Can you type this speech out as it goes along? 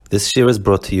This year is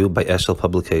brought to you by Eshel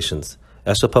Publications.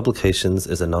 Eshel Publications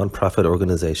is a non-profit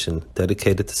organization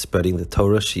dedicated to spreading the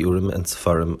Torah, Shiurim, and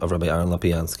Sefarim of Rabbi Aaron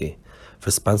Lapiansky. For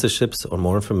sponsorships or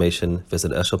more information,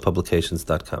 visit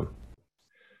eshelpublications.com.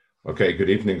 Okay, good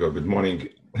evening or good morning.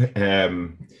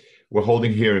 We're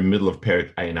holding here in the middle of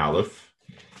Perek Ayin Aleph.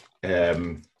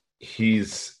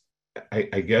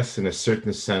 I guess in a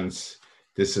certain sense,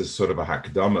 this is sort of a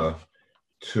hakdama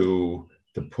to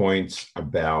the points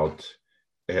about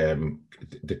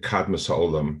the Kadmas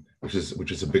Ha'olam,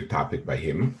 which is a big topic by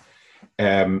him.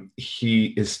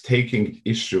 He is taking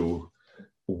issue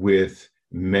with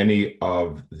many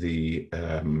of the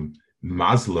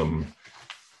Muslim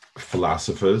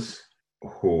philosophers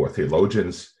who are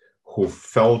theologians who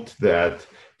felt that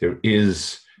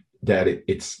it's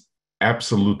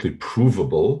absolutely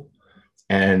provable,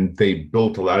 and they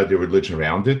built a lot of their religion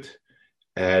around it,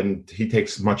 and he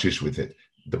takes much issue with it.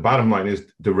 The bottom line is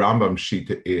the Rambam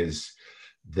Shita is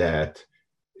that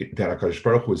HaKadosh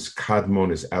Baruch Hu's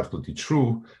Kadmon is absolutely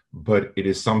true, but it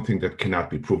is something that cannot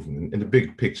be proven. In the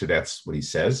big picture, that's what he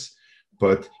says.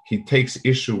 But he takes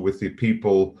issue with the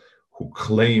people who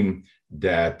claim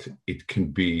that it can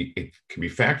be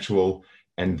factual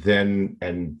and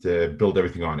build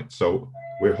everything on it. So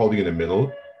we're holding in the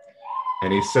middle,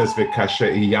 and he says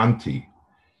v'kasheyanti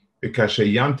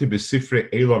b'sifrei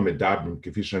elo medabrim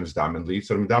k'fi shemzdamenli.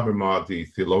 So the medabrim are the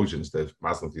theologians, the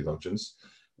Muslim theologians.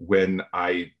 When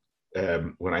I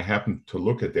happen to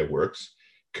look at their works,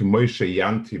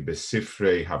 k'moisheyanti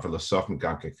b'sifrei havelosofim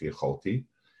gam k'fi cholti,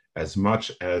 as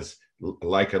much as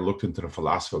like I looked into the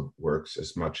philosopher works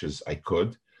as much as I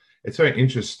could. It's very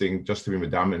interesting just to be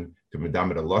Medamed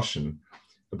Aloshin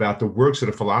about the works of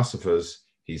the philosophers.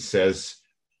 He says,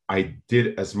 I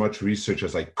did as much research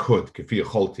as I could, Kefi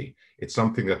Cholti. It's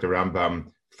something that the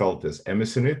Rambam felt as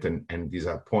emes in it, and these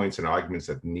are points and arguments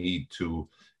that need to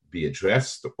be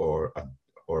addressed or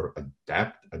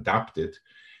adapted.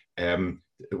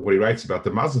 What he writes about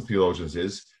the Muslim theologians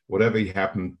is whatever he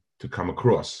happened to come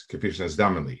across, Kefi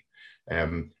Shemzdamenli.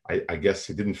 I guess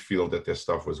he didn't feel that their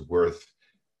stuff was worth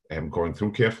going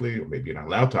through carefully, or maybe you're not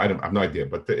allowed to. I have no idea,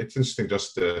 but it's interesting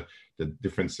just the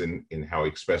difference in how he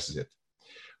expresses it.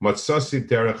 So I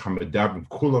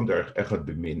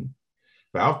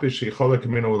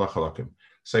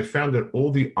found that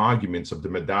all the arguments of the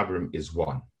Medabrim is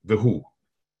one. Vehu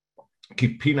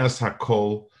kipinas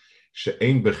hakol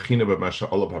she'ein bechina b'masha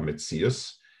olav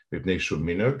hametzius mipnei shu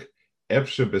minhag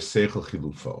efshe b'seichel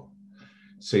chilufo.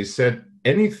 So he said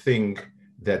anything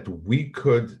that we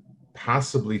could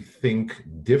possibly think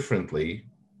differently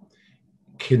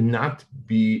cannot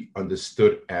be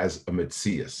understood as a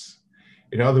metzius.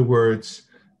 In other words,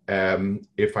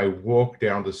 if I walk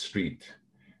down the street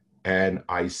and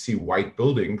I see white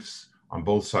buildings on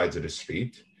both sides of the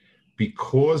street,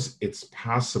 because it's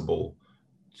possible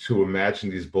to imagine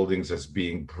these buildings as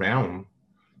being brown,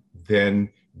 then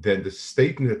the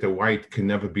statement that they're white can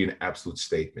never be an absolute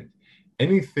statement.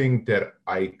 Anything that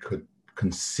I could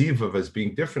conceive of as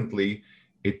being differently,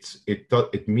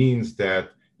 it means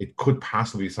that it could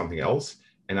possibly be something else,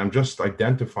 and I'm just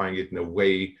identifying it in a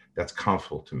way that's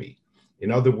comfortable to me.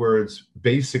 In other words,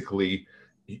 basically,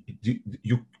 the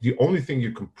only thing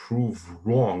you can prove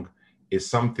wrong is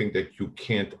something that you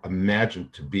can't imagine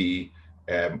to be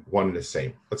one and the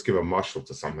same. Let's give a mashal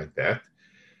to something like that.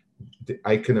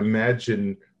 I can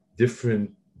imagine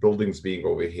different buildings being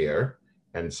over here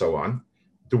and so on.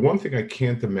 The one thing I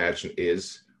can't imagine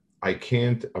is I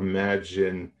can't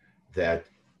imagine that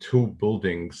two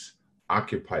buildings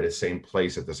occupy the same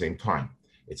place at the same time.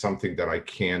 It's something that I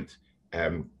can't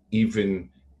even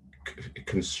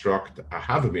construct a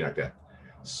havamina like that.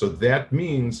 So that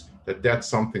means that that's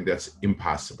something that's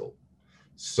impossible.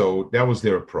 So that was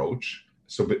their approach.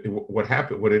 So what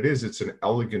happened, what it is, it's an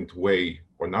elegant way,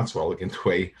 or not so elegant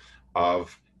way,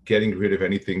 of getting rid of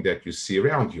anything that you see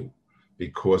around you,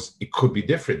 because it could be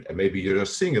different, and maybe you're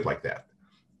just seeing it like that.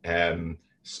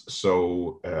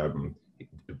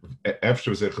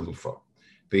 After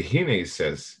the Hine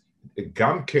says,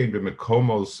 Gam kein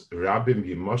b'mekomos rabim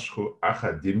yimoshchu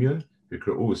achadimion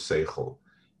v'kra'u seichel.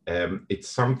 It's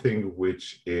something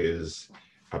which is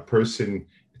a person,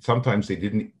 sometimes they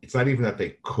didn't, it's not even that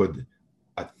they could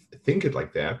think it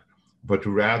like that, but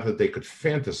rather they could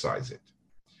fantasize it.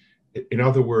 In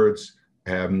other words,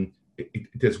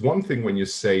 there's one thing when you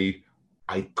say,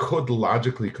 I could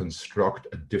logically construct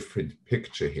a different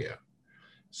picture here.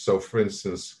 So for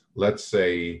instance, let's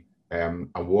say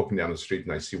I'm walking down the street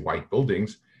and I see white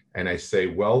buildings, and I say,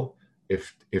 well,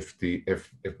 if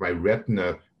my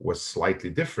retina was slightly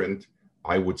different,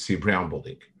 I would see a brown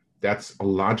building. That's a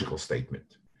logical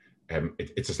statement.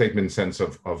 It's a statement in the sense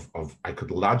of I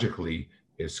could logically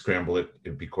scramble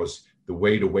it because the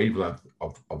wavelength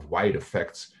of why it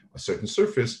affects a certain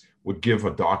surface would give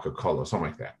a darker color, something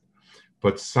like that.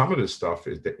 But some of this stuff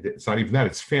it's not even that;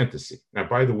 it's fantasy. Now,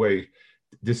 by the way,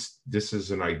 this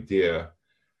is an idea.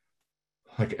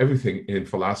 Like everything in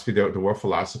philosophy, there were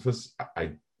philosophers,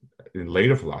 in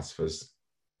later philosophers,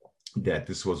 that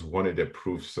this was one of the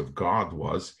proofs of God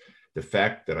was the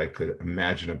fact that I could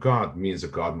imagine a God means a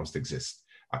God must exist.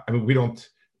 I mean, we don't,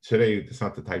 today, it's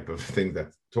not the type of thing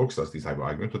that talks to us, these type of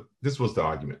arguments, but this was the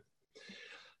argument.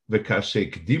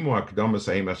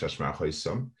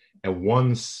 And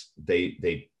once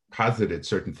they posited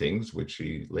certain things, which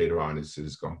he later on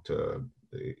is going to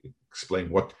explain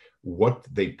what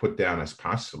they put down as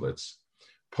postulates,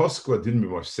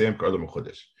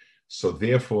 so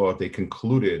therefore they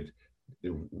concluded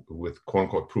with quote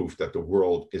unquote proof that the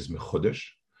world is mechudesh.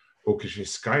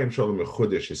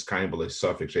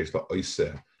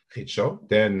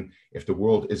 Then if the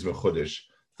world is mechudesh,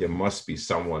 there must be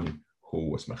someone who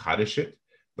was mechadesh it.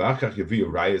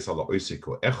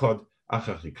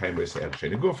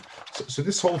 So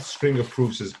this whole string of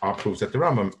proofs are proofs that the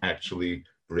Rambam actually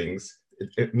brings.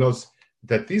 It knows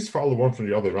that these follow one from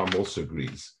the other. Rambam also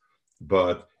agrees.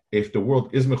 But if the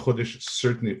world is mechudesh,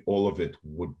 certainly all of it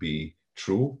would be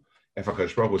true. If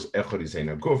HaKadosh Baruch Hu was echad is ein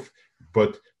aguf,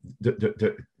 but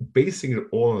the basing it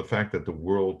all on the fact that the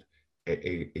world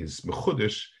is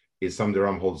mechudesh is something the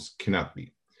Rambam holds cannot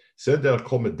be. Said there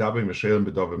kol medaber mishayim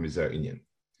bedaber mizer inyan.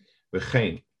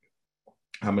 V'chein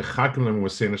hamechakim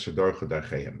lemusena shadorcha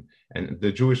darcheim, and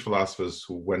the Jewish philosophers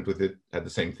who went with it had the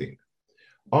same thing.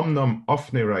 Omnam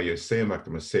ofnei rayoseim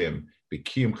akdamaseim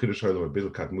b'kiyum chidush ha'olam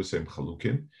b'bilkat museim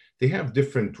chalukin. They have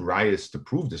different rayas to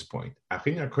prove this point.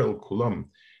 Achin yakol kulam,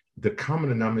 the common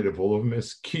denominator of all of them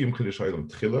is kiyum chidush ha'olam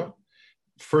tchila.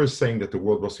 First saying that the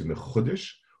world must be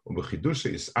mechudesh,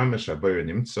 u'b'chidusha is amesh habayir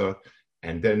nimtza,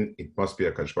 and then it must be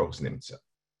a HaKadosh Baruch Hu's nimtza.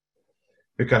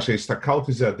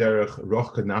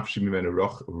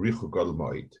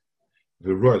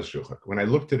 When I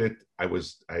looked at it, I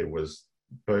was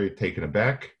very taken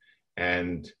aback,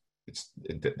 and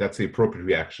that's the appropriate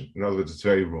reaction. In other words, it's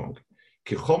very wrong.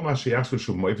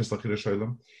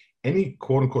 Any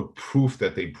quote unquote proof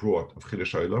that they brought of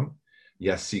Chidush Olam,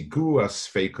 yasigu as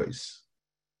feikos,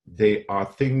 they are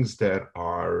things that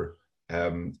are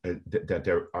that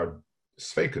there are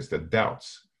sfeikas, that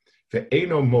doubts.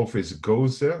 Ve'eno mofes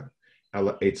gozer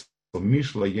ela etz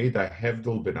mishla yeda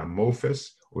hevdel ben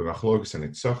amofes u'machlogus and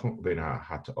etzachem ben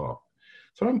ha'hata'ah.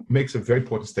 So it makes a very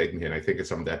important statement here, and I think it's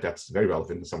something that's very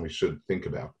relevant and something we should think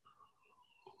about.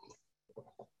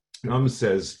 Nam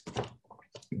says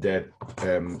that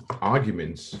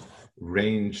arguments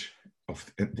range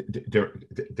of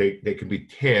they can be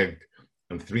tagged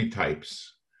on three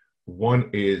types. One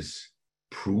is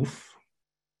proof,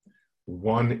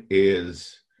 one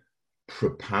is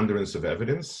preponderance of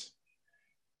evidence,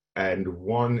 and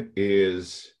one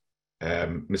is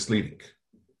misleading.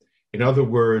 In other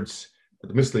words,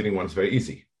 the misleading one is very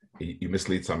easy. You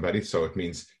mislead somebody, so it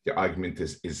means your argument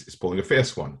is pulling a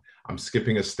fast one. I'm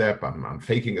skipping a step, I'm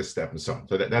faking a step, and so on.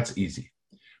 So that's easy.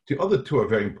 The other two are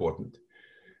very important.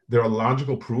 There are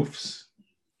logical proofs,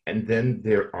 and then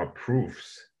there are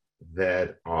proofs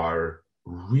that are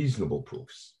reasonable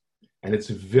proofs. And it's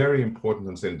very important to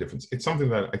understand the difference. It's something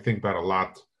that I think about a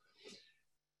lot.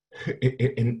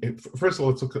 First of all,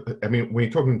 let's look at, when you're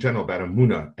talking in general about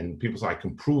Emunah, and people say, I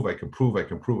can prove,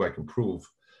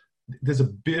 there's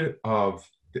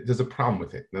a problem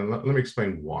with it. Now, let me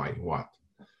explain why. What?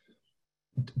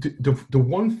 The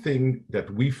one thing that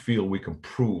we feel we can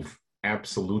prove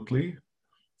absolutely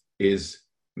is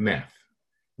math.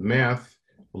 Math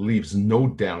leaves no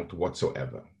doubt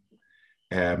whatsoever.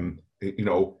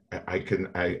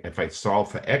 If I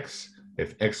solve for x,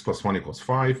 if x plus 1 equals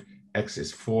 5, x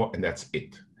is 4, and that's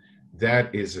it.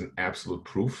 That is an absolute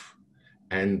proof,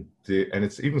 and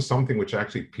it's even something which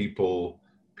actually people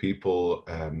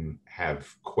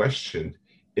have questioned.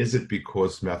 Is it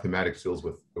because mathematics deals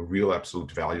with real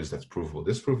absolute values that's provable,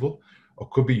 disprovable, or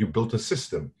could be you built a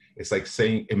system? It's like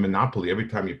saying in Monopoly, every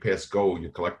time you pass go, you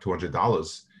collect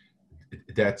 $200.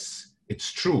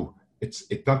 It's true. It's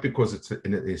not because it's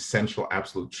an essential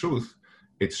absolute truth.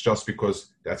 It's just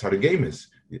because that's how the game is.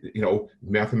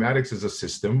 Mathematics is a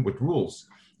system with rules.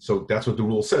 So that's what the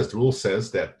rule says. The rule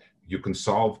says that you can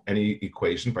solve any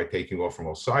equation by taking off from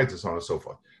all sides and so on and so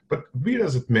forth. But be it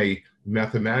as it may,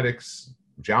 mathematics,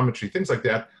 geometry, things like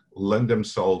that lend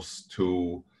themselves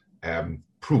to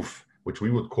proof, which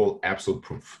we would call absolute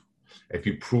proof. If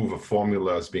you prove a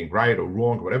formula as being right or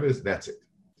wrong, whatever it is, that's it.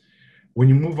 When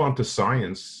you move on to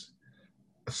science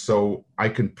So I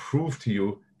can prove to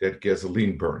you that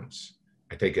gasoline burns.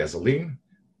 I take gasoline,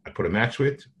 I put a match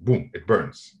with it, boom, it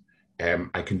burns.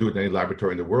 I can do it in any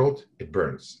laboratory in the world, it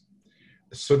burns.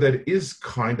 So that is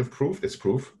kind of proof, it's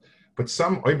proof. But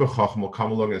some Oiber Chacham will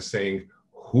come along and saying,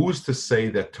 who's to say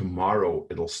that tomorrow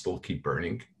it'll still keep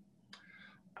burning?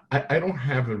 I don't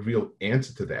have a real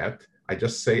answer to that. I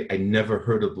just say I never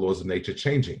heard of the laws of nature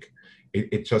changing.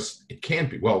 It can't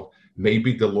be. Well,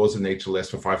 maybe the laws of nature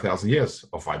last for 5,000 years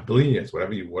or 5 billion years,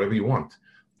 whatever you want,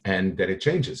 and then it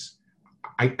changes.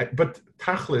 But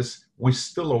tachlis, we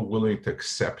still are willing to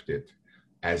accept it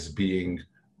as being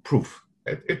proof.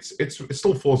 It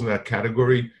still falls in that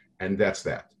category, and that's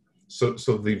that. So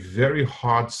the very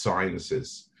hard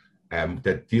sciences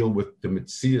that deal with the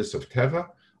mitzias of teva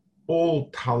all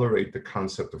tolerate the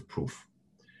concept of proof.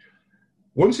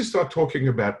 Once you start talking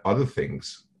about other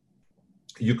things,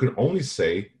 you can only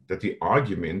say that the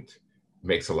argument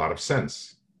makes a lot of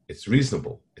sense. It's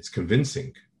reasonable. It's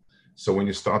convincing. So when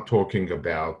you start talking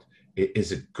about,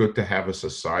 is it good to have a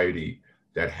society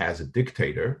that has a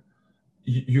dictator,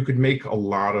 you could make a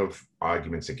lot of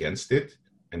arguments against it,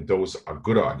 and those are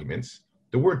good arguments.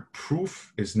 The word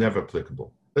proof is never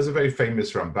applicable. There's a very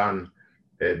famous Ramban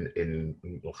in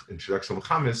Introduction to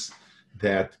Chamis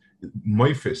that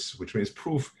moifis, which means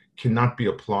proof, cannot be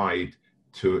applied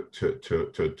to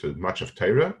much of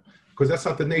Torah, because that's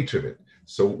not the nature of it.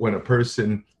 So when a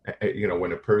person,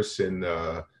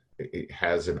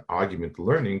 has an argument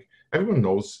learning, everyone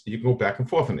knows you can go back and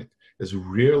forth on it. There's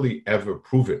rarely ever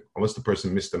proven, unless the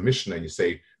person missed a Mishnah and you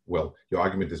say, well, your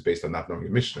argument is based on not knowing a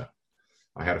Mishnah.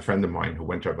 I had a friend of mine who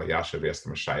went to Rabbi Yashav, asked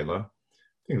him a shaila. I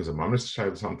think it was a mamish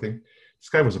shaila or something. This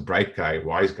guy was a bright guy,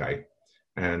 wise guy.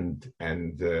 And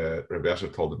Rabbi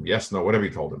Yashav told him, yes, no, whatever he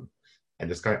told him. And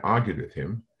this guy argued with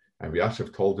him. And Rabbi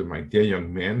Yashav told him, my dear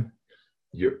young man,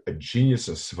 you're a genius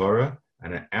in Svara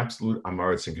and an absolute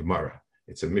Amaretz in Gemara.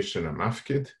 It's a Mishnah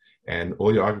Mafkid, and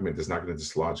all your argument is not going to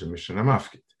dislodge a Mishnah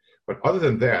Mafkid. But other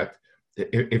than that,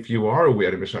 if you are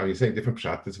aware of Mishnah, you're saying different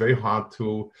pshat, it's very hard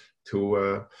to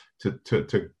go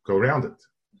around it.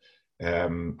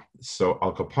 So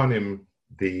Al Kapanim,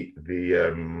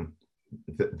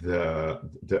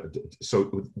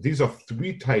 so these are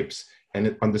three types,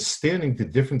 and understanding the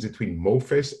difference between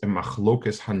mofes and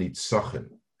machlokes hanitzachen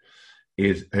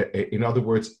is, in other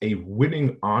words, a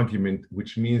winning argument,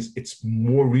 which means it's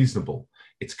more reasonable,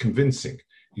 it's convincing.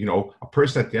 A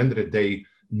person at the end of the day,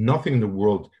 nothing in the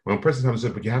world, when a person comes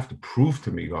up, but you have to prove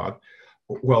to me, God,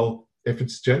 well, if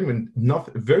it's genuine,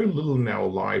 very little in our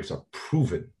lives are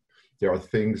proven. There are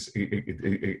things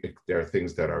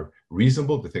that are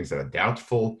reasonable, there are things that are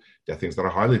doubtful, there are things that are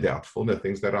highly doubtful, and there are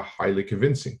things that are highly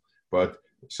convincing. But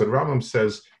so the Rambam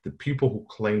says the people who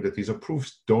claim that these are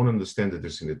proofs don't understand the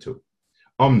difference between the two.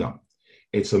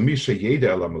 It's a misha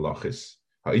yeda ala malachis.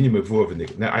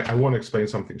 Now I want to explain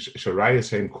something.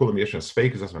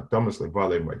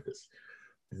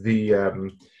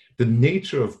 The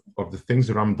nature of the things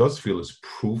that Rambam does feel is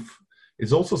proof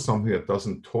is also something that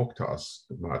doesn't talk to us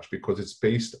much, because it's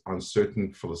based on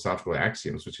certain philosophical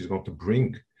axioms which he's going to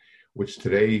bring, which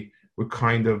today we're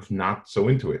kind of not so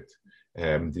into it.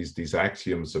 These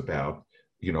axioms about,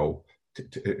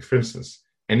 for instance,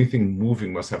 anything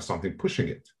moving must have something pushing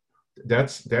it.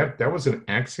 That was an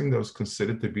axiom that was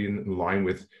considered to be in line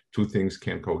with two things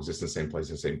can't coexist in the same place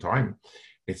at the same time.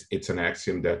 It's an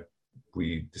axiom that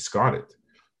we discarded.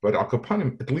 But Al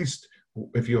Kapanim, at least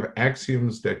if you have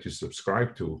axioms that you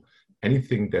subscribe to,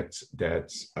 anything that's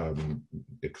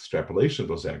extrapolation of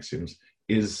those axioms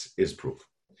is proof.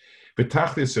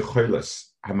 What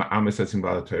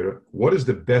is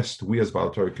the best we as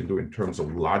Baal Torah can do in terms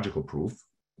of logical proof?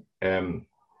 When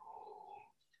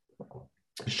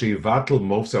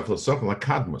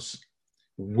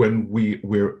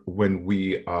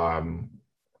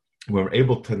we're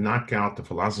able to knock out the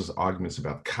philosophers' arguments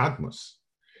about kadmus,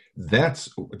 that's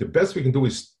the best we can do,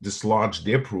 is dislodge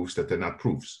their proofs that they're not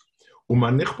proofs.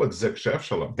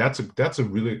 That's a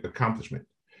really accomplishment.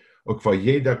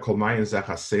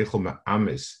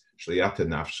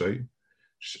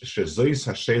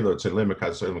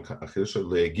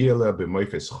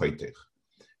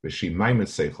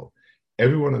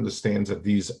 Everyone understands that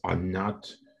these are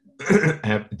not,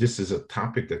 this is a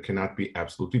topic that cannot be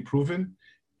absolutely proven.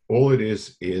 All it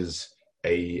is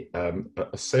a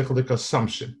seichelic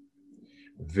assumption.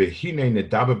 We're going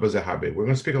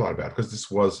to speak a lot about it, because this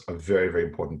was a very, very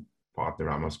important part of the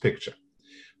Rambam's picture.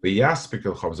 If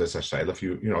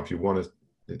you want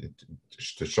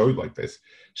to show it like this,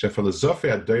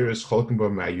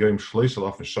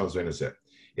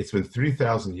 it's been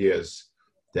 3,000 years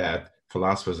that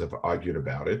philosophers have argued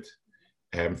about it,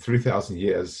 3,000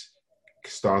 years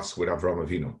starts with Avram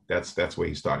Avinu. That's where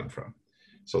he's starting from.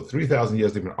 So 3,000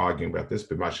 years they've been arguing about this.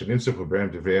 It's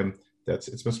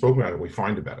been spoken about, and we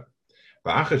find about it.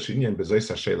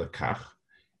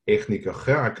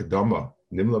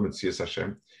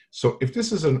 So if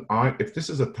this is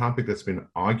a topic that's been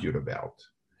argued about,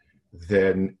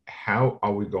 then how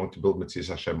are we going to build Metzias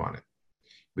Hashem on it?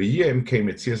 V'yem came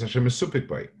Metzias Hashem mesupik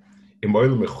by im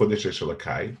oil mechudesh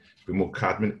shelakai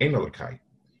b'mukadmin ein alakai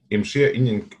im shia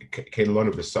inyan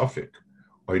keilonu b'safik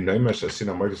oy noimer shasin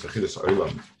amoyves achilles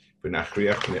oilam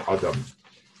v'nachriach ne adam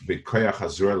b'koyach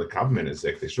hazur lekabmen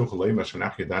ezek teshuch loimer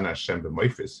shanach yadana Hashem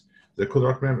b'moifis the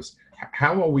kudarach members.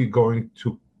 How are we going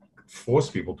to force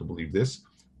people to believe this,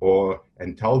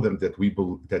 and tell them that we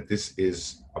believe that this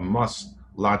is a must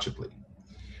logically?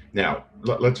 Now,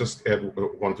 let's just add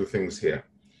one, two things here.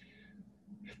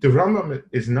 The Rambam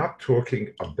is not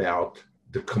talking about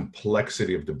the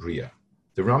complexity of the Bria.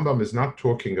 The Rambam is not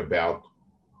talking about,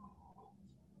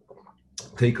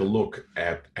 take a look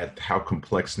at how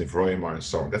complex Nevroim are and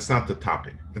so on. That's not the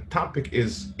topic. The topic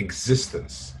is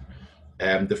existence,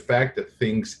 and the fact that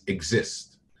things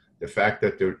exist, the fact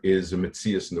that there is a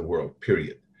Metzias in the world,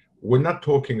 period. We're not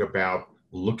talking about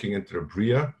looking into the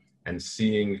Bria and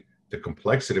seeing the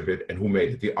complexity of it and who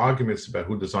made it. The arguments about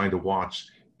who designed the watch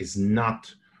is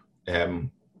not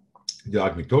the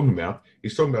argument talking about.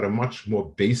 He's talking about a much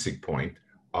more basic point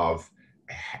of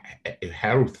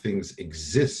how things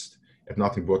exist if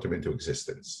nothing brought them into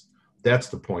existence. That's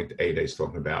the point A that he's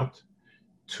talking about.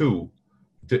 Two,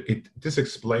 this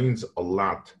explains a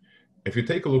lot. If you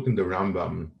take a look in the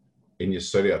Rambam in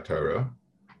Yesodei Torah,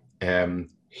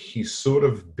 he sort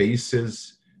of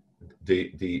bases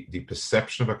the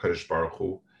perception of HaKadosh Baruch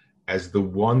Hu as the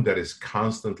one that is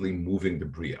constantly moving the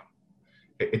Bria.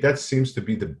 That seems to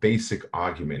be the basic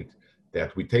argument,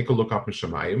 that we take a look up in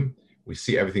Shemayim, we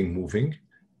see everything moving,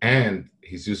 and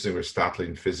he's using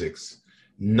Aristotelian physics.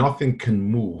 Nothing can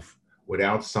move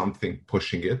without something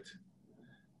pushing it,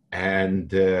 and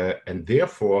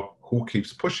therefore, who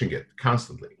keeps pushing it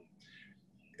constantly?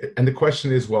 And the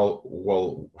question is,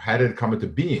 well, how did it come into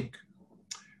being?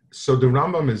 So the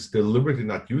Rambam is deliberately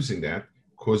not using that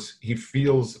because he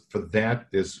feels for that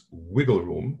there's wiggle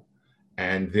room,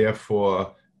 and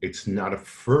therefore it's not a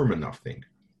firm enough thing.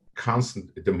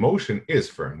 The motion is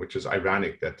firm, which is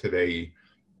ironic that today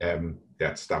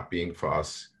that stopped being for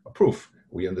us a proof.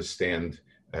 We understand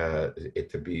it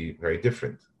to be very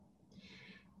different.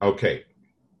 Okay.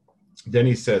 Then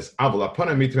he says,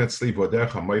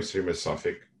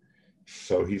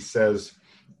 so he says,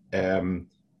 I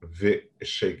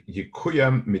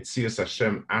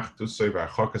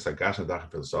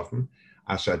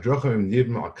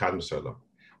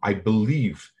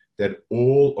believe that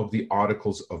all of the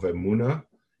articles of Emunah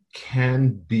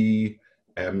can be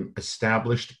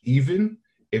established even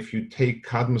if you take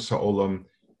Kadmus HaOlam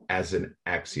as an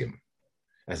axiom,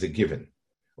 as a given.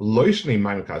 Not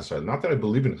that I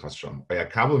believe in Chashem,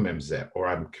 or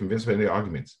I'm convinced by any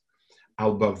arguments.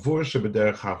 Because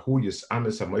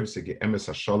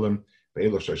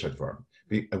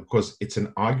it's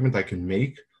an argument I can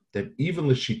make that even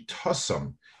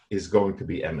L'Shitosam is going to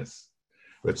be emes.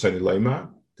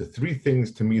 The three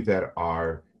things to me that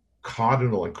are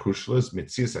cardinal and crucial is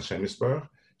Metzias Hashem Yisbarach,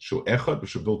 Shu Echad,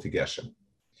 V'Shu Bilti Geshem.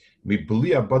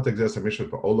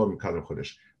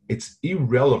 It's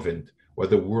irrelevant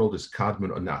whether the world is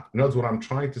Kadmon or not. In other words, what I'm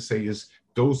trying to say is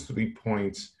those 3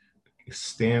 points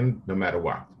stand no matter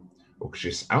what.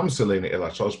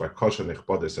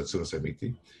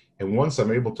 And once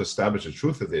I'm able to establish the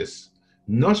truth of this,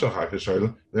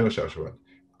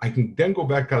 I can then go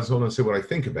back to Hazon and say what I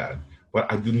think about it.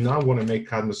 But I do not want to make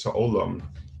Kadmus HaOlam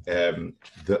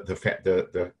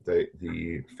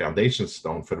the foundation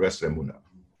stone for the rest of Emunah.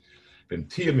 And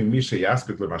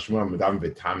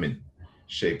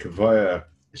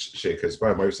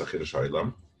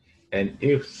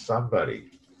if somebody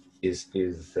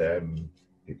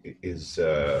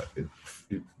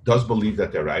does believe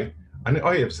that they're right, and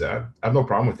I have no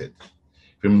problem with it.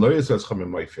 And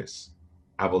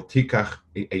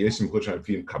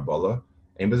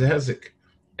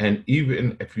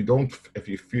even if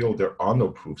you feel there are no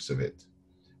proofs of it,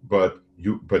 but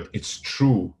it's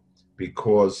true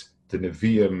because the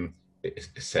Nevi'im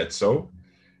said so.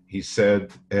 He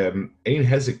said, "Ein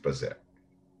hezik bazeh."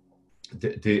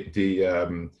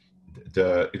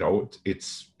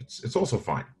 It's also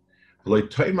fine.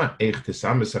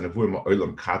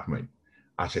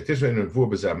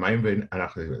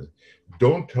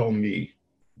 Don't tell me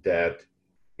that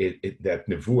that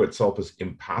Nevuah itself is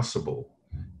impossible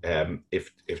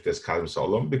if there's Kadmos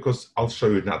Olam, because I'll show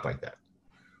you not like that.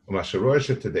 ומשרואה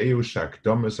שתדעו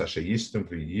שהקדומס אשר יסתם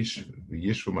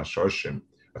וישבו משורשים,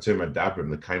 אצל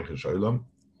מדברים לקיים חידוש עולם,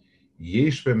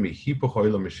 יש בהם מהיפוך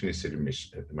עולם משניסי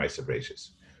למעשה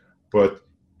ברשס. But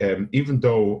even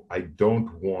though I don't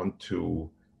want to,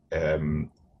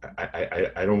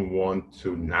 I don't want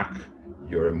to knock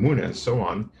your emunah and so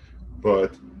on,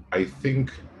 but I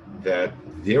think that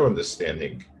their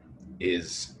understanding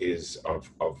is of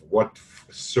what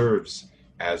serves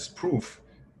as proof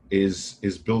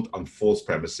is built on false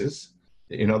premises.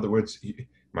 In other words,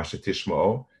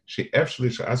 Mashatishmo,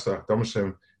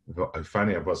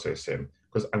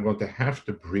 because I'm going to have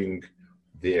to bring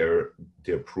their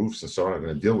proofs and so on. I'm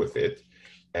going to deal with it,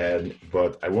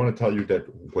 but I want to tell you that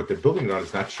what they're building on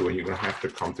is not true, and you're going to have to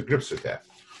come to grips with that.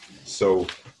 So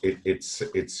it's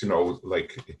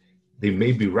like they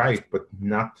may be right, but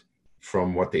not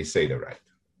from what they say they're right.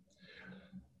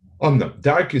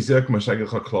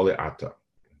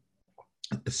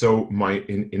 So in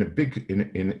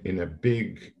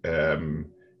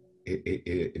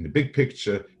the big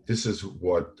picture, this is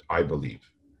what I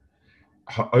believe.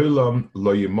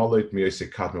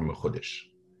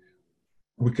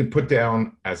 We can put down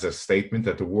as a statement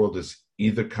that the world is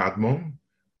either kadmon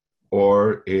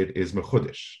or it is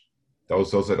mechudesh.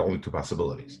 Those are the only two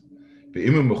possibilities.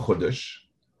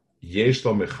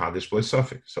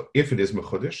 So if it is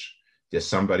mechudesh, there's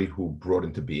somebody who brought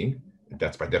into being.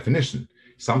 That's by definition.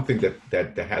 Something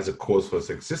that has a cause for its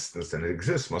existence, and it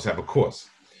exists, must have a cause.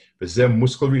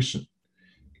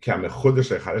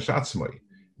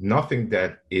 Nothing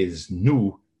that is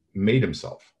new made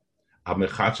himself. If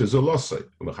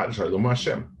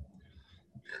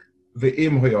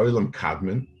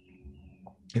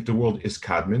the world is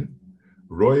kadmin,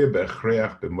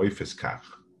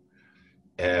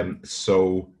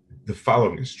 so the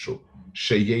following is true.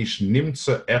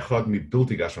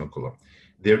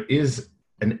 There is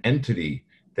an entity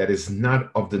that is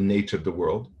not of the nature of the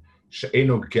world.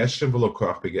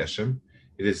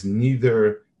 It is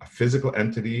neither a physical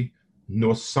entity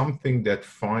nor something that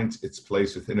finds its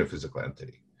place within a physical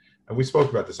entity. And we spoke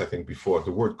about this, I think, before.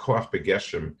 The word koach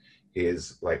begeshem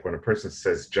is like when a person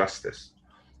says justice.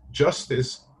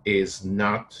 Justice is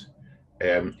not,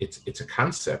 it's a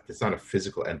concept, it's not a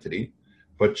physical entity,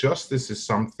 but justice is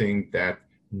something that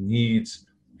needs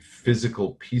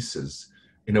physical pieces.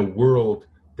 In a world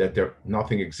that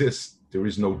nothing exists, there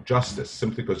is no justice,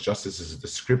 simply because justice is a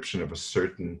description of a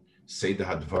certain Seder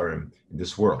HaDvarim in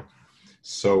this world.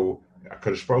 So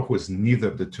HaKadosh Baruch Hu is neither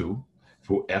of the two.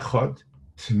 Hu echad,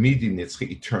 tmidi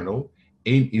nitzchi, eternal,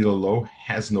 ein ilolo,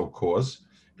 has no cause,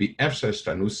 v'efshar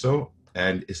shtanuso,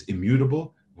 and is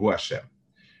immutable, Hu Hashem.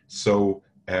 So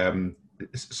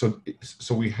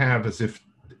we have as if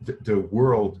the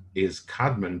world is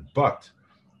kadman, but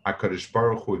HaKadosh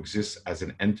Baruch Hu exists as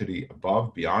an entity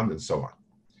above, beyond, and so on.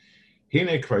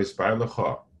 Hine kreis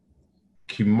ba'alecha,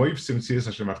 ki moiv simtzias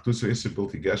Hashem achdusu isu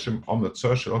bilti geshem, om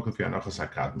natzor shel okel fi anachas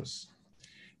hakadmus.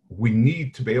 We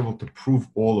need to be able to prove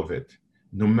all of it,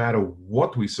 no matter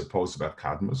what we suppose about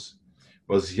kadmus.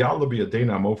 Was yalla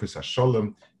b'yadeina amofis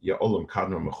hasholem ya'olam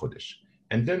kadma mechudesh.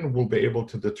 And then we'll be able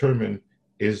to determine,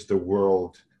 is the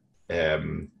world,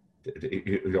 we'll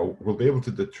be able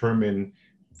to determine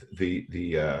the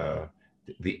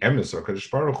emes of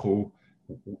HaKadosh Baruch Hu,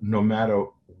 no matter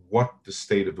what the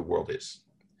state of the world is.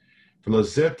 And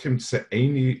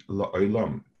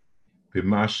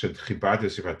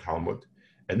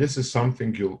this is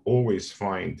something you'll always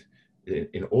find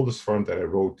in all this form that I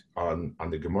wrote on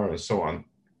the Gemara and so on.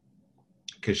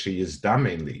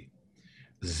 Mainly,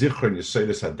 Zichron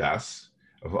Yesodus Hadas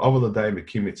of Avaladai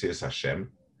Mekim Mitzias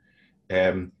Hashem.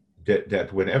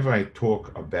 That whenever I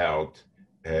talk about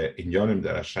in Yonim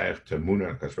that are shaykh to Emunah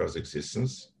and HaKadosh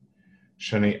existence,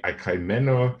 Shani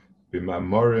Akaimeno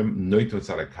b'Mamorim Noitot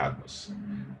Zarakadmus.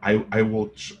 I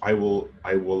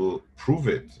will prove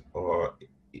it or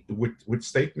with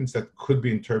statements that could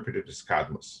be interpreted as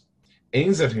kadmus. Ein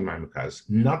zatimai mekaz,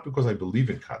 not because I believe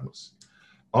in kadmus.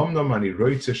 Omnam ani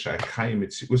roitze shaychayim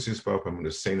mitziusis ba'opam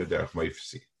u'neseinu derech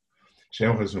moifsi.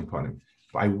 Shem chazun panim.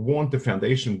 I want the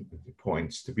foundation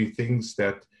points to be things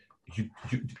that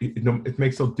it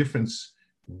makes no difference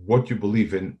what you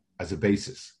believe in as a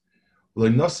basis.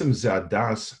 I'm not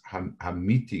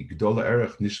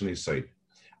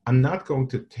going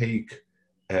to take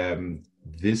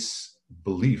this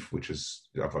belief, which is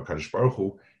of HaKadosh Baruch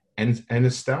Hu, and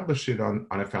establish it on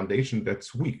a foundation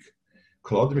that's weak.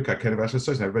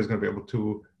 Everybody's going to be able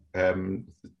to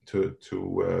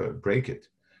break it.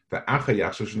 And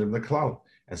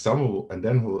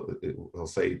then he'll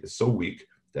say it's so weak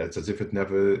that it's as if you're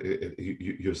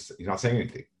not saying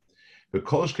anything.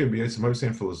 וכל שכן בייס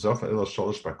מויסן פילוסוף אלא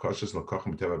שולש בקושס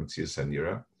לקוחם טבע מציאס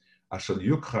הנראה, אשר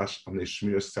יוקחש על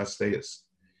נשמירס תסטייס.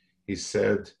 He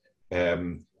said,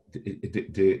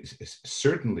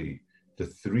 certainly the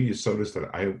three yesodis that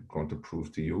I'm going to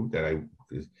prove to you that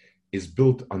is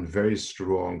built on very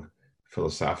strong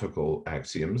philosophical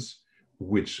axioms,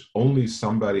 which only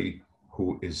somebody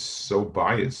who is so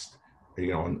biased,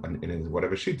 in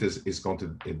whatever sheet is going to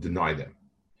deny them.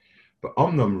 But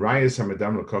omnam rayas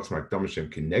hamadam l'kochs makdamashim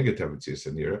kineged havetzias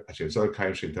anira asher zol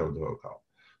kayim shein tel devokal.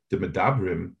 The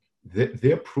medabrim,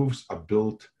 their proofs are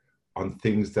built on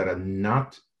things that are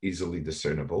not easily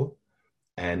discernible,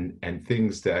 and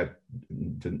things that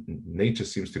the nature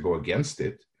seems to go against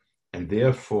it, and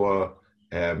therefore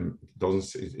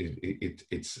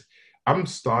it's. I'm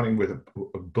starting with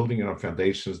building on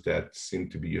foundations that seem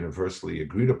to be universally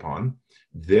agreed upon.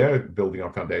 They're building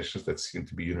on foundations that seem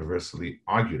to be universally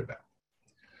argued about.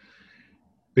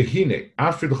 Behine,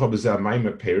 after the Chabazah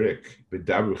Maimah Perek,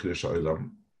 B'dabru Chidush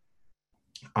Olam,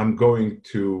 I'm going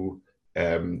to,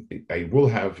 I will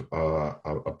have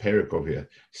a Perek over here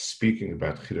speaking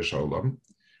about Chidush Olam.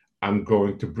 I'm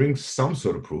going to bring some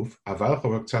sort of proof. I'm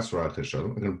going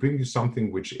to bring you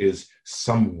something which is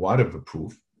somewhat of a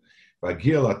proof. But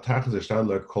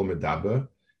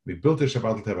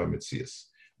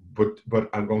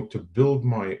I'm going to build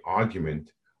my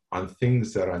argument on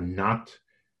things that are not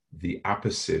the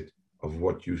opposite of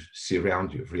what you see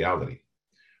around you, of reality.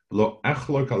 I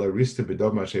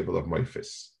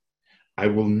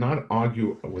will not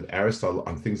argue with Aristotle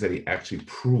on things that he actually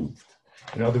proved.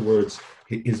 In other words,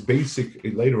 his basic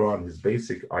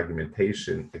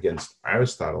argumentation against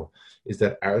Aristotle is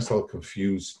that Aristotle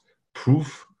confused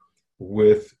proof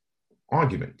with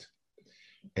argument.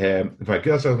 And I'm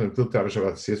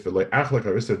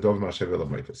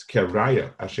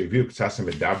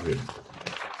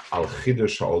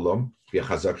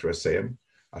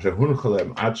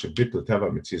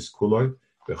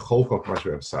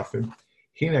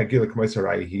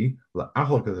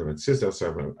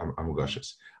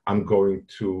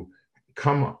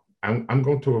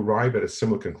going to arrive at a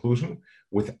similar conclusion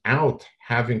without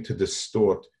having to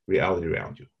distort reality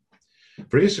around you.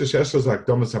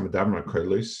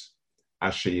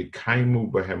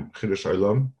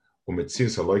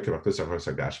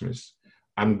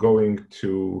 I'm going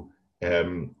to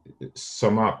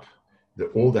sum up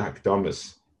all the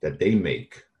hakdamas that they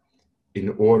make in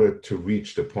order to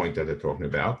reach the point that they're talking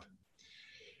about.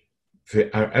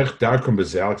 I'll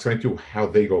explain to you how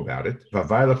they go about it.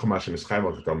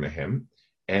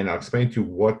 And I'll explain to you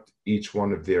what each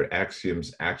one of their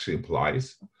axioms actually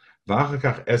implies. Then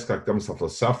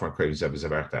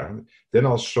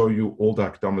I'll show you all the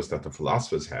hakdamas that the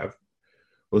philosophers have.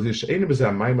 I'm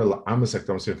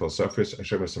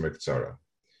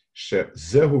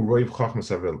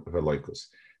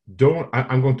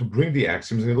going to bring the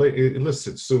axioms, and he lists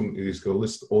it soon. He's going to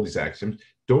list all these axioms.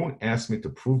 Don't ask me to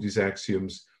prove these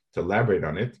axioms, to elaborate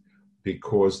on it,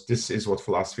 because this is what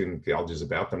philosophy and theology is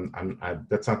about. I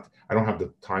don't have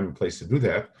the time and place to do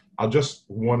that. I'll just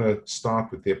want to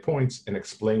start with their points and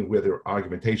explain where their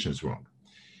argumentation is wrong.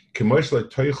 So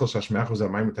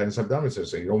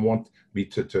you don't want me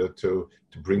to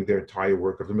bring their entire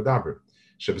work of the Medaber.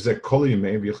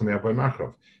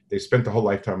 They spent the whole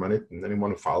lifetime on it, and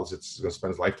anyone who follows it's going to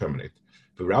spend his lifetime on it.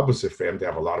 The Rabbis of they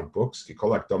have a lot of books.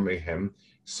 Because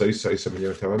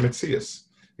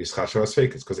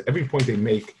every point they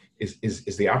make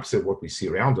is the opposite of what we see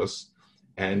around us,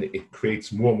 and it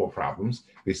creates more and more problems.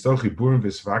 They have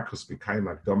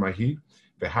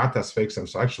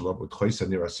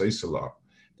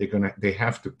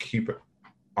to keep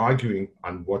arguing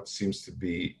on what seems to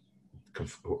be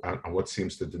on what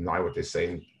seems to deny what they're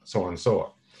saying, so on and so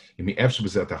on.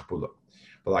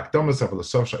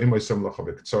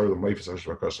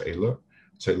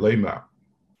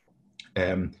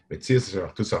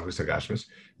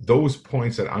 Those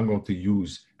points that I'm going to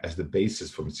use as the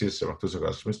basis for Metzias Sarachtus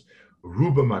HaGashmis,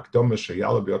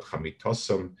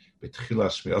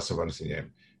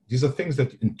 these are things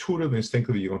that intuitively and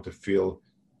instinctively you're going to feel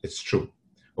it's true.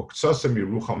 Some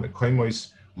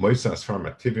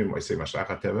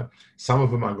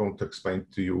of them I'm going to explain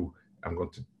to you. I'm going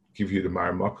to give you the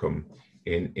Mar Makum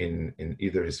in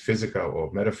either his Physica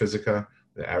or Metaphysica,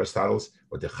 the Aristotle's,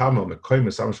 or the Chamal Mekoyim.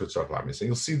 And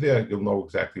you'll see there, you'll know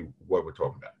exactly what we're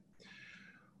talking about.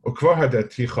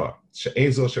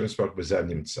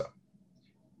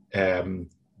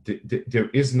 There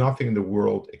is nothing in the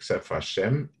world except for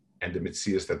Hashem and the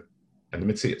Metzias and the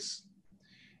Metzias.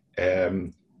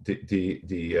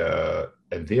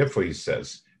 And therefore he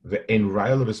says,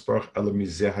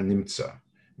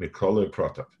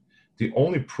 the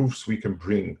only proofs we can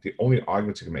bring, the only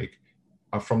arguments we can make,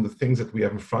 are from the things that we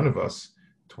have in front of us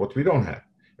to what we don't have.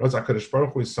 You know, HaKadosh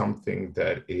Baruch Hu is something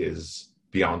that is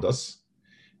beyond us,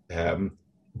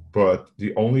 but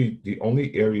the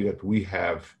only area that we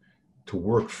have to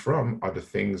work from are the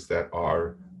things that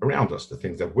are around us, the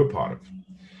things that we're part of.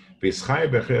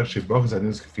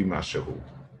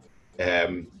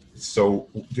 So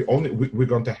we're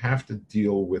going to have to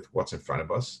deal with what's in front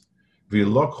of us, and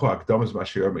we're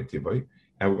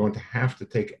going to have to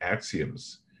take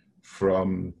axioms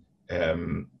from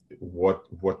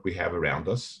what we have around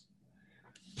us.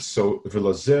 So and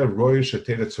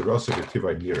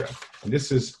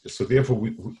this is so. Therefore,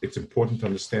 it's important to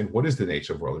understand what is the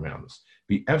nature of the world around us.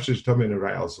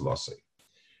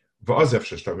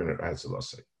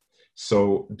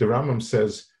 So the Rambam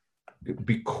says,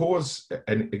 because,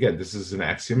 and again, this is an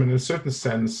axiom, and in a certain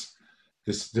sense,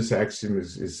 this axiom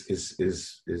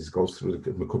is goes through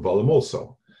the Mekubalim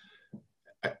also.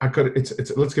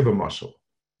 Let's give a mashal.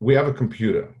 We have a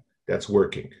computer that's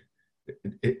working.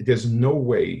 There's no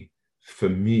way for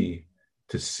me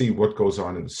to see what goes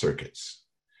on in the circuits.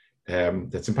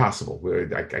 That's impossible.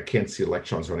 I can't see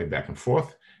electrons running back and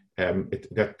forth.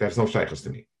 That's no shaykhs to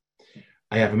me.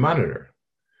 I have a monitor.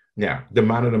 Now, the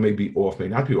monitor may be off, may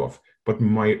not be off, but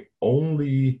the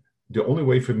only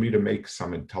way for me to make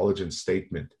some intelligent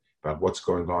statement about what's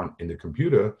going on in the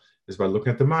computer is by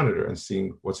looking at the monitor and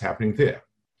seeing what's happening there.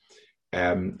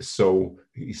 So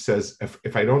he says,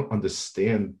 if I don't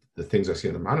understand the things I see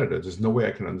on the monitor, there's no way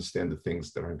I can understand the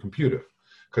things that are in the computer.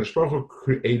 Kadosh Baruch Hu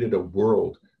created a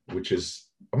world which is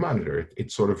a monitor.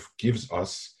 It sort of gives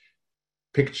us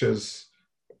pictures,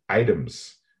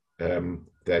 items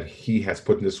that he has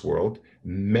put in this world,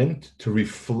 meant to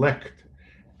reflect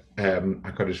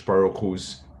HaKadosh Baruch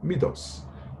Hu's midos.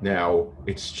 Now,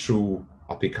 it's true,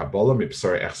 Api Kabbalah,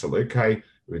 Mipsar Echsalokai,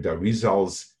 with the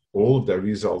Arizal's, all of the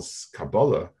Arizal's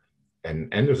Kabbalah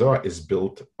and the Zohar is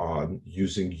built on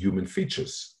using human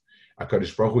features.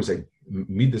 HaKadosh Baruch Hu's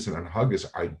midas and anhagas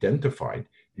are identified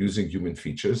using human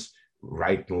features,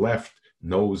 right and left,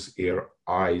 nose, ear,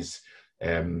 eyes,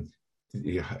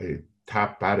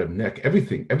 top, bottom, neck,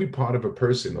 everything, every part of a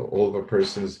person or all of a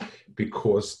person's,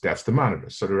 because that's the monitor.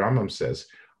 So the Rambam says,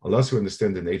 unless we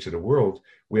understand the nature of the world,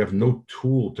 we have no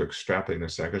tool to extrapolate in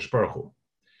HaKadosh Baruch Hu.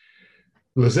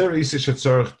 So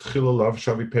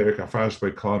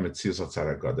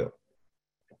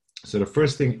the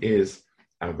first thing is,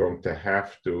 I'm going to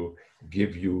have to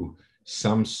give you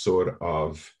some sort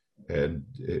of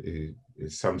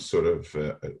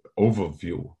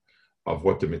overview of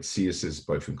what the Metzius is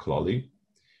by Klali.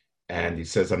 And he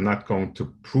says, I'm not going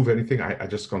to prove anything, I'm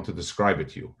just going to describe it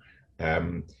to you.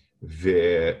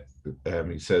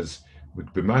 He says,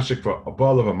 but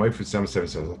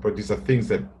these are things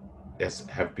that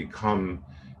have become,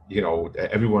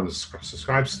 everyone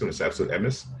subscribes to, this absolute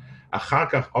emes.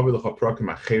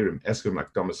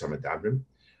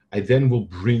 I then will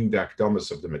bring the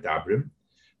akdamas of the medabrim,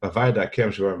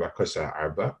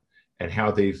 and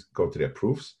how they go to their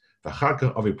proofs. So the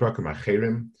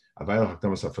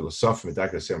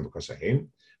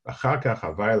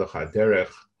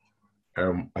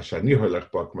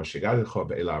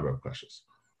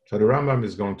Rambam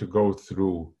is going to go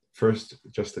through first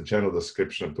just a general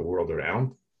description of the world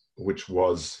around, which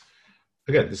was,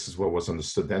 again, this is what was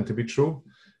understood then to be true,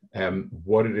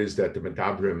 what it is that the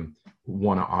Medabrim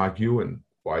want to argue and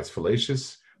why it's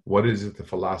fallacious, what is it the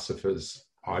philosophers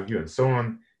argue and so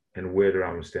on, and where the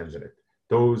Rambam stands in it.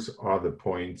 Those are the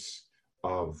points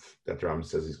that the Rambam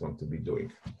says he's going to be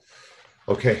doing.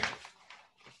 Okay.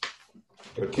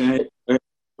 Can I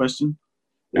question?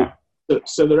 Yeah.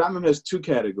 So the Rambam has two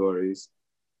categories,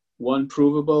 one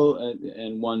provable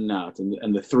and one not,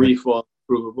 and the three fall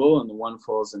provable and the one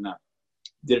falls in not.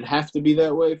 Did it have to be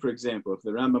that way? For example, if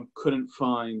the Rambam couldn't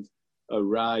find a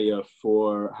raya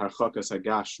for harchakas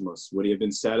hagashmus, would he have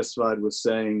been satisfied with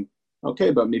saying,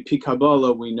 okay, but mipi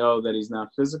Kabbalah, we know that he's not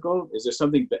physical? Is there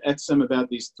something be'etzem about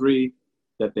these three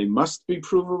that they must be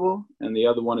provable, and the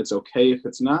other one it's okay if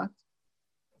it's not?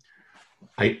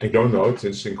 I don't know. It's an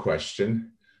interesting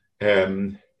question.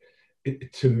 To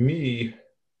me,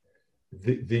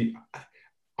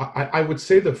 I would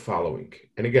say the following,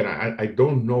 and again, I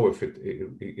don't know if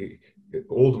it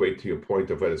all the way to your point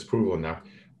of whether it's provable or not,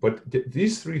 but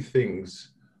these three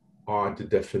things are the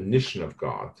definition of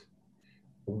God,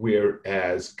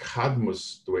 whereas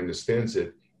kadmus, the way he understands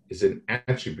it, is an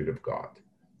attribute of God.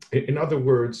 In other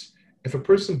words, if a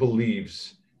person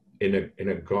believes in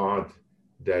a God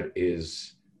that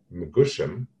is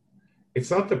megushim, it's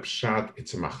not the pshat,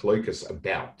 it's a machloikas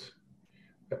about.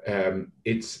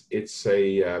 It's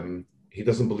a he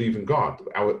doesn't believe in God.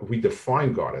 We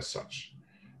define God as such.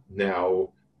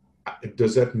 Now,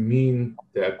 does that mean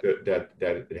that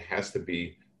it has to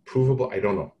be provable? I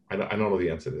don't know. I don't know the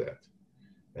answer to that.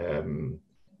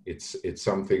 It's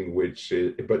something which,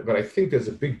 but I think there's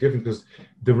a big difference, because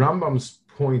the Rambam's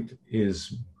point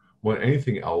is more than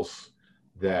anything else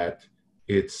that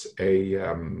it's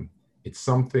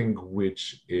something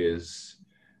which is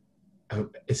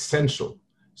essential.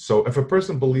 So if a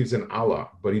person believes in Allah,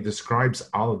 but he describes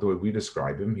Allah the way we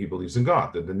describe him, he believes in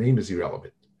God. The name is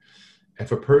irrelevant.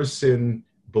 If a person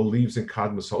believes in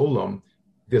Kadmas Ha'olam,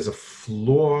 there's a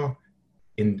flaw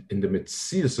in the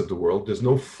Metzius of the world. There's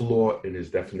no flaw in his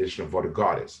definition of what a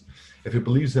God is. If he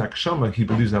believes in Akshama, he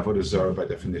believes in Avodah Zarah by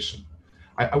definition.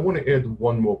 I want to add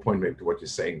one more point maybe to what you're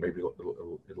saying. Maybe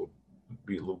it'll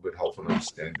be a little bit helpful in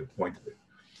understanding the point of it.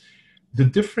 The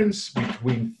difference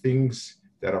between things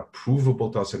that are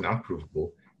provable to us and not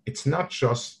provable, it's not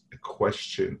just a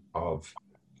question of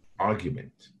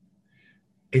argument.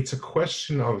 It's a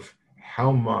question of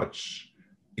how much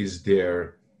is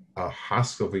there a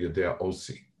haskell v'yodea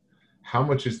osi? How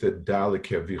much is there dalik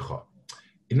yavicha?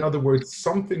 In other words,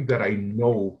 something that I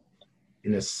know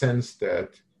in a sense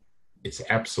that it's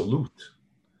absolute.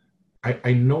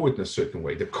 I know it in a certain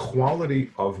way. The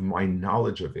quality of my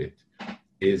knowledge of it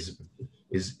is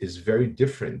very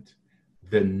different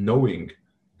than knowing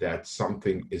that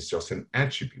something is just an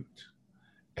attribute.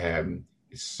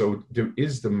 So there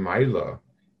is the Maila,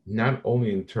 not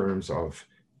only in terms of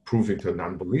proving to a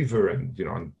non-believer and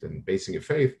and basing your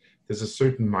faith. There's a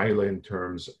certain Maila in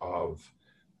terms of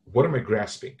what am I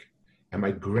grasping? Am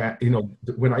I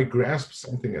when I grasp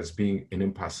something as being an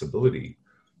impossibility,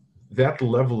 that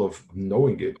level of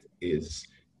knowing it is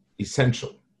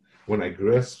essential. When I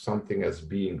grasp something as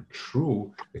being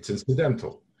true, it's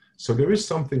incidental. So there is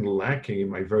something lacking in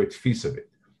my very tfis of it.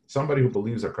 Somebody who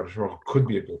believes that Kadosh Baruch Hu could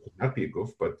be a goof, could not be a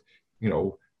goof, but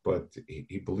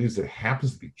he believes that it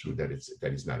happens to be true that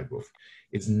he's not a goof.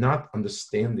 It's not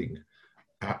understanding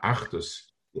achdus.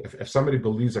 If somebody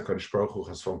believes that Kadosh Baruch Hu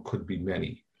Chasson could be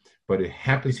many, but it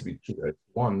happens to be true that it's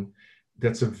one,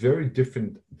 that's a very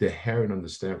different deher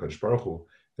understanding of Kadosh Baruch Hu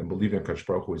than believing Kadosh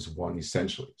Baruch Hu is one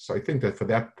essentially. So I think that for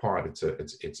that part, it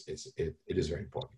is very important.